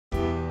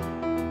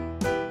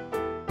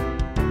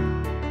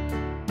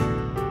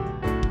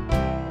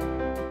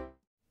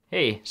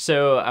Hey,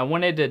 so I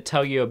wanted to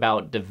tell you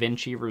about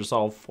Davinci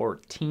Resolve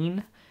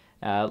 14.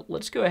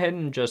 Let's go ahead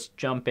and just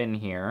jump in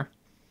here.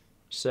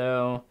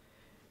 So,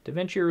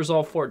 Davinci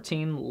Resolve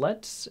 14,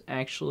 let's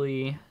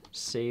actually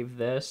save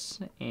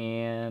this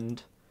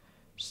and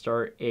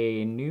start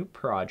a new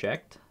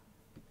project.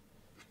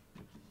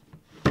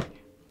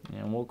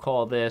 And we'll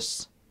call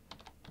this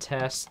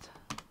Test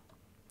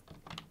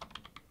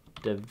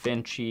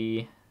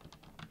Davinci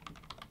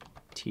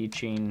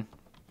Teaching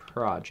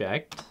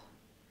Project.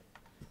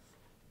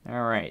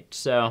 Alright,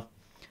 so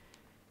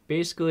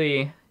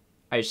basically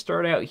I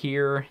start out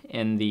here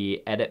in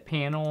the edit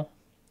panel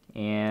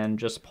and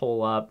just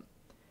pull up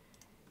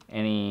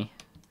any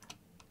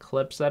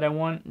clips that I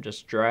want,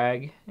 just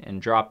drag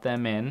and drop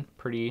them in,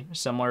 pretty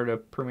similar to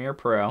Premiere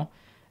Pro.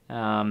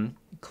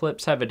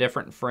 Clips have a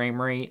different frame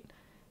rate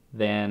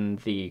than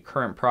the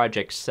current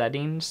project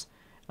settings.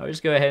 I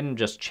always go ahead and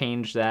just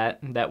change that.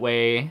 That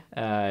way,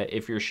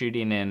 if you're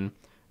shooting in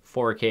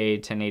 4K,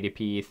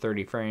 1080p,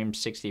 30 frames,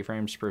 60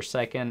 frames per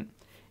second,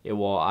 it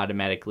will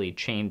automatically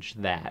change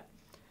that.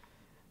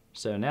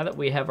 So now that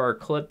we have our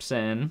clips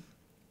in,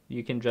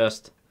 you can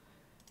just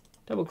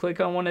double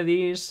click on one of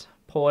these,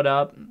 pull it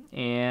up,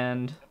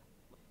 and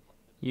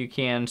you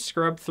can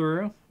scrub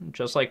through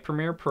just like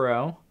Premiere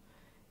Pro,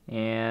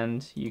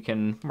 and you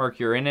can mark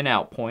your in and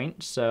out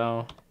point.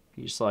 So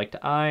you select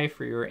I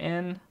for your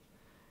in,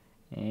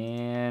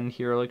 and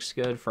here looks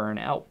good for an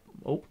out.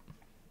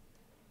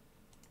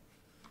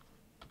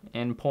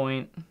 In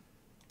point,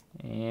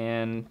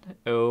 and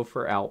O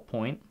for out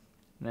point.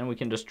 And then we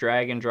can just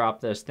drag and drop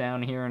this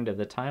down here into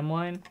the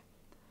timeline.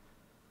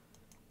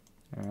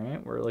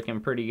 Alright, we're looking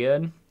pretty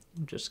good.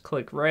 Just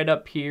click right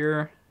up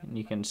here and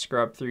you can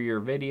scrub through your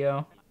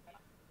video.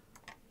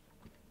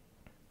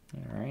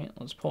 Alright,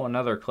 let's pull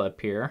another clip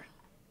here.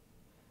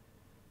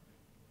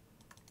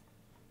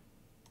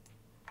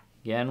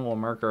 Again, we'll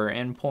mark our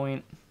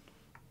endpoint,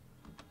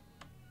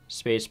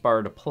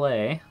 spacebar to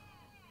play.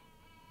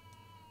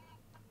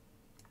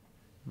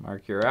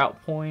 Mark your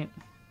out point,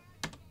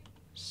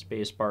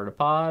 spacebar to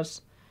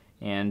pause,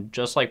 and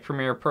just like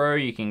Premiere Pro,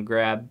 you can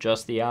grab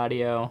just the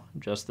audio,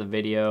 just the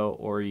video,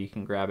 or you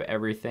can grab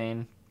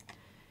everything.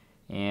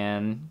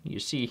 And you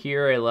see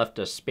here I left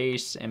a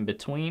space in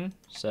between,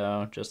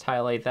 so just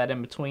highlight that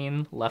in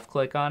between, left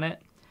click on it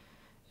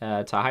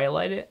to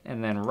highlight it,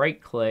 and then right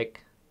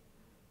click,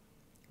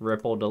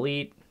 ripple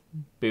delete,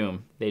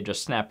 boom, they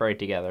just snap right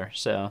together.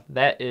 So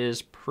that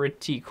is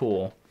pretty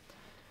cool.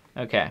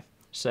 Okay,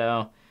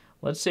 so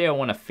let's say I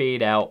want to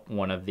fade out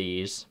one of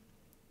these.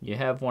 You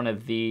have one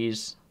of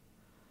these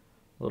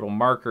little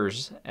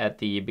markers at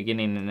the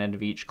beginning and end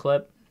of each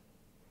clip.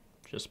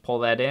 Just pull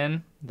that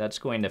in. That's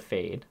going to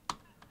fade.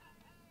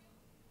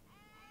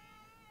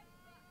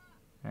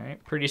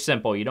 Alright, pretty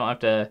simple. You don't have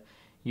to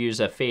use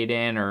a fade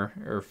in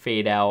or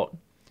fade out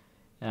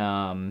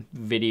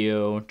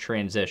video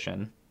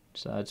transition.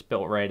 So that's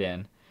built right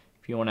in.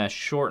 If you want to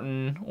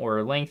shorten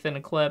or lengthen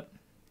a clip,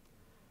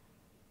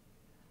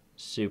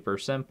 super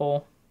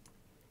simple.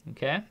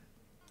 Okay,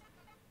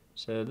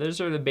 so those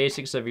are the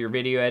basics of your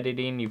video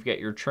editing. You've got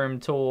your trim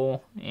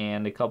tool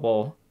and a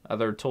couple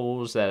other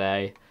tools that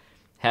I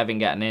haven't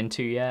gotten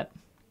into yet.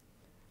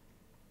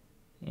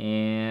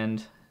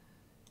 And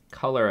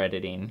color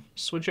editing.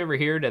 Switch over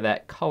here to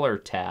that color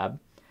tab.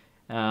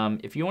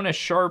 If you want to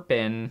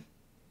sharpen,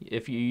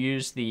 if you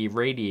use the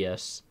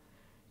radius,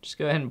 just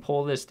go ahead and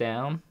pull this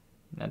down.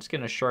 That's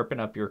going to sharpen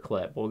up your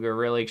clip. We'll go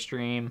really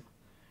extreme,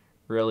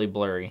 really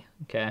blurry,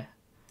 okay?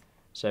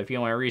 So if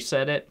you want to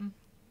reset it,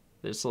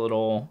 this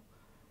little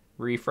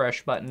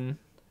refresh button,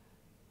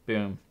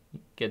 boom,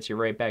 gets you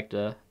right back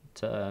to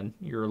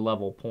your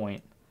level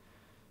point.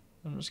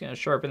 I'm just going to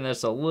sharpen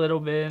this a little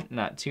bit,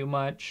 not too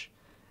much.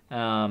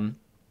 Bottom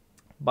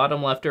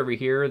left over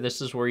here,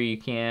 this is where you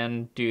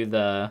can do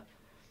the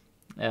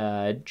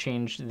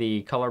change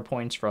the color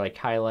points for like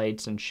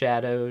highlights and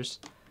shadows.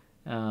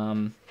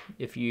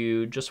 If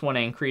you just want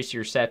to increase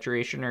your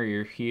saturation or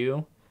your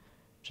hue,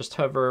 just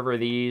hover over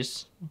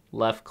these,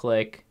 left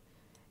click,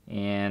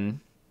 and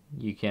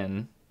you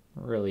can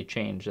really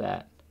change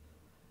that.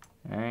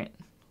 Alright,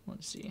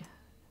 let's see.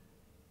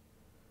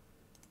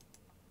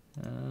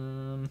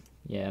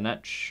 Yeah,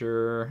 not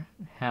sure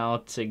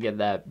how to get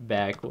that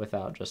back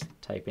without just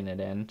typing it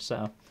in.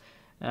 So,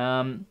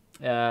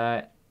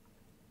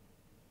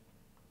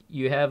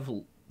 you have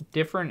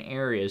different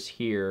areas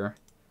here,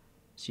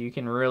 so you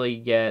can really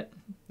get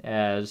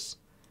as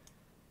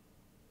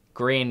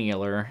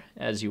granular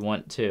as you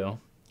want to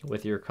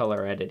with your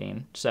color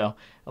editing. So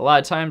a lot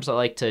of times I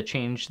like to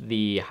change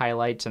the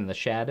highlights and the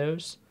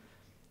shadows.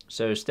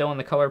 So still in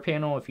the color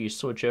panel, if you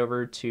switch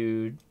over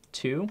to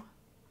 2,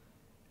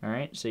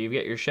 alright, so you've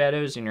got your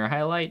shadows and your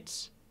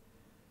highlights.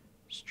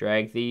 Just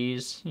drag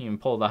these, you can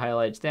pull the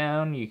highlights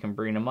down, you can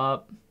bring them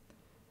up,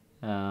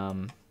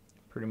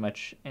 pretty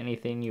much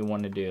anything you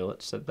want to do.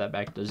 Let's set that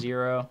back to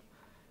 0.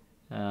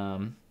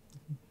 Do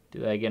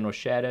that again with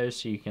shadows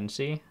so you can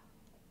see.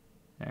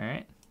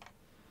 Alright,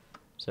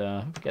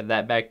 so get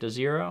that back to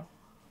 0.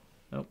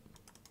 Oh,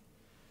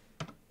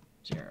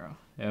 0.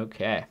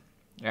 Okay.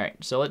 All right,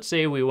 so let's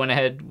say we went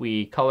ahead,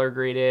 we color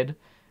graded,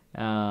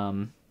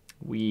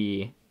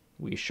 we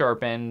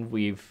sharpened,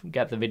 we've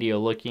got the video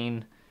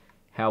looking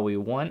how we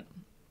want.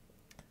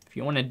 If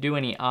you want to do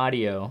any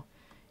audio,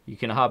 you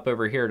can hop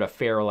over here to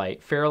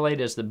Fairlight.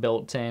 Fairlight is the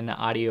built-in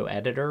audio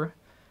editor.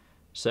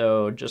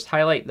 So just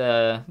highlight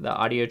the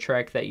audio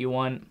track that you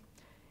want,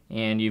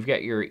 and you've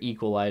got your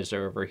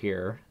equalizer over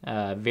here.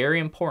 Very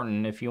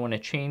important, if you want to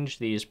change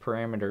these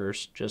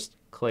parameters, just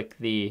click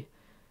the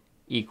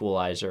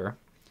equalizer.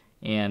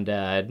 And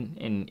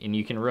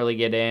you can really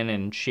get in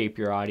and shape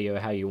your audio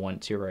how you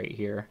want to right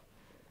here.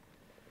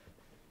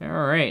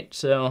 Alright,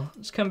 so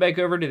let's come back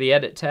over to the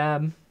Edit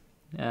tab.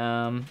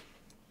 Alright,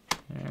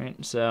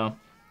 so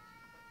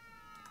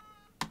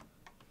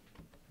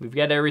we've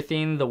got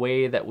everything the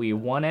way that we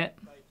want it.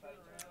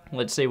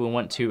 Let's say we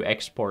want to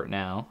export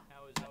now.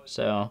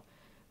 So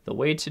the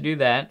way to do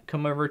that,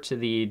 come over to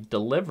the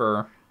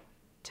Deliver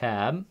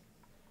tab.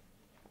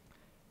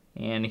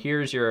 And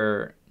here's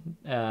your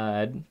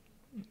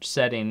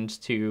settings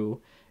to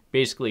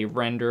basically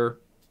render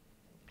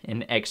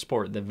and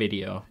export the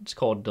video. It's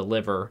called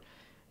Deliver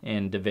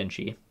in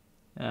Davinci.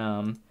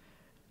 I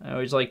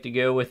always like to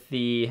go with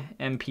the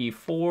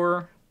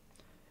MP4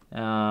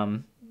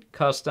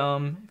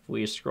 custom. If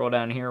we scroll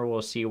down here,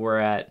 we'll see we're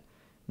at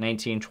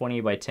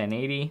 1920 by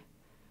 1080.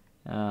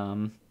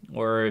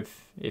 Or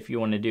if you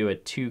want to do a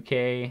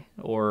 2K,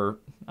 or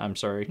I'm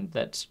sorry,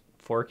 that's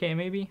 4K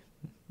maybe?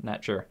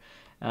 Not sure.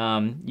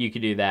 You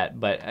could do that,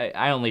 but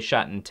I only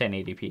shot in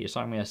 1080p, so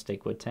I'm going to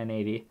stick with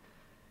 1080.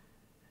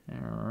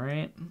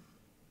 Alright.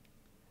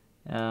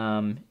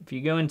 If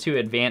you go into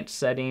advanced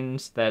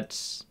settings,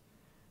 that's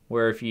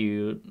where if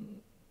you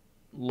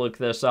look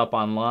this up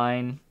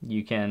online,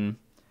 you can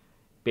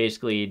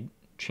basically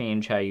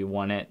change how you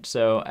want it.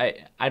 So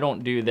I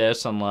don't do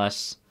this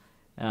unless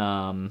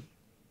I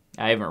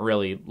haven't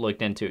really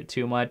looked into it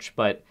too much,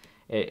 but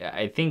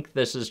I think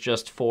this is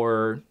just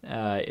for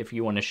if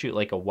you want to shoot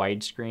like a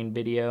widescreen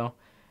video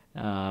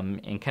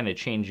and kind of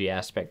change the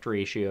aspect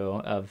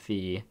ratio of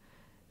the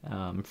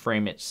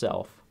frame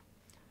itself.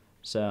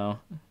 So,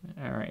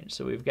 alright,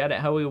 so we've got it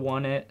how we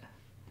want it.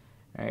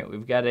 Alright,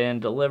 we've got it in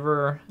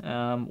Deliver.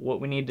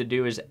 What we need to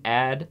do is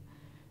add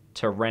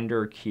to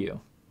render queue.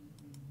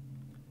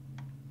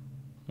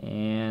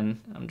 And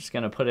I'm just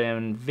going to put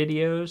in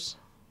videos.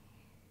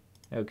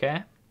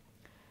 Okay.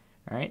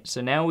 Alright,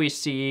 so now we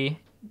see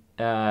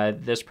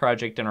this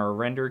project in our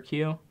render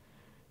queue.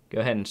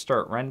 Go ahead and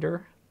start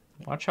render.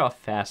 Watch how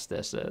fast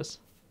this is.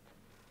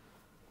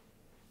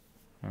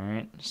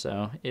 Alright,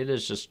 so it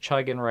is just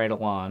chugging right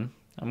along.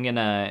 I'm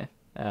gonna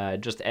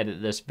just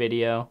edit this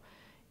video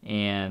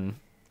and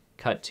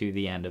cut to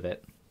the end of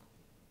it.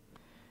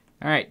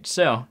 Alright,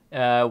 so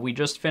we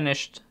just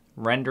finished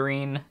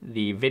rendering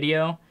the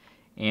video,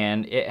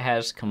 and it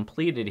has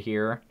completed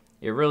here.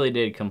 It really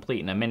did complete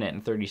in 1 minute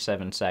and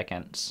 37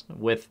 seconds.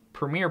 With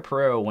Premiere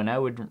Pro, when I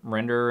would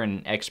render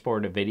and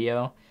export a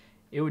video,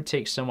 it would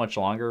take so much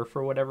longer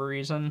for whatever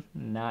reason.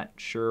 Not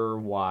sure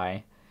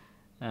why.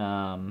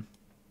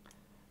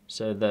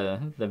 So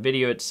the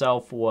video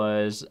itself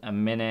was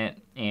 1 minute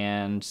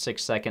and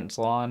 6 seconds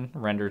long.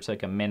 Render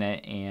took 1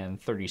 minute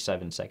and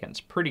 37 seconds.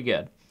 Pretty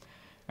good.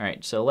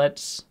 Alright, so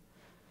let's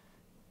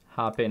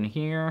hop in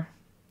here,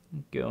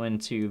 go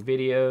into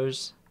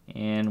videos,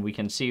 and we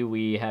can see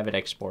we have it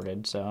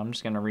exported. So I'm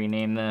just going to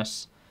rename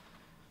this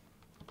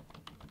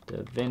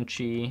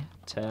Davinci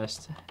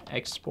Test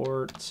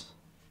Export.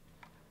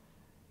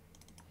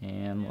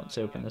 And let's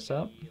open this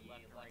up.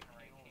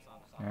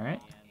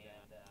 Alright.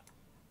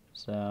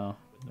 So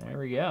there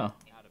we go.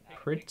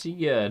 Pretty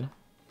good.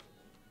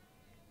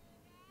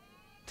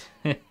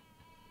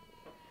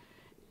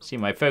 See,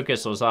 my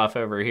focus was off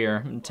over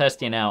here. I'm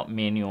testing out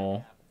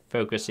manual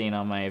focusing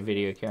on my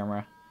video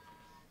camera.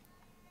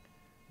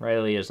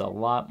 Riley is a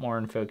lot more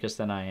in focus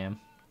than I am.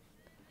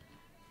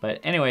 But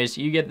anyways,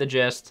 you get the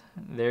gist.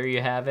 There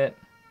you have it.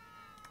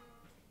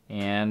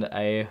 And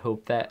I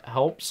hope that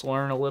helps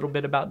learn a little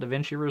bit about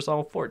Davinci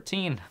Resolve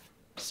 14.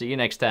 See you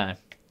next time.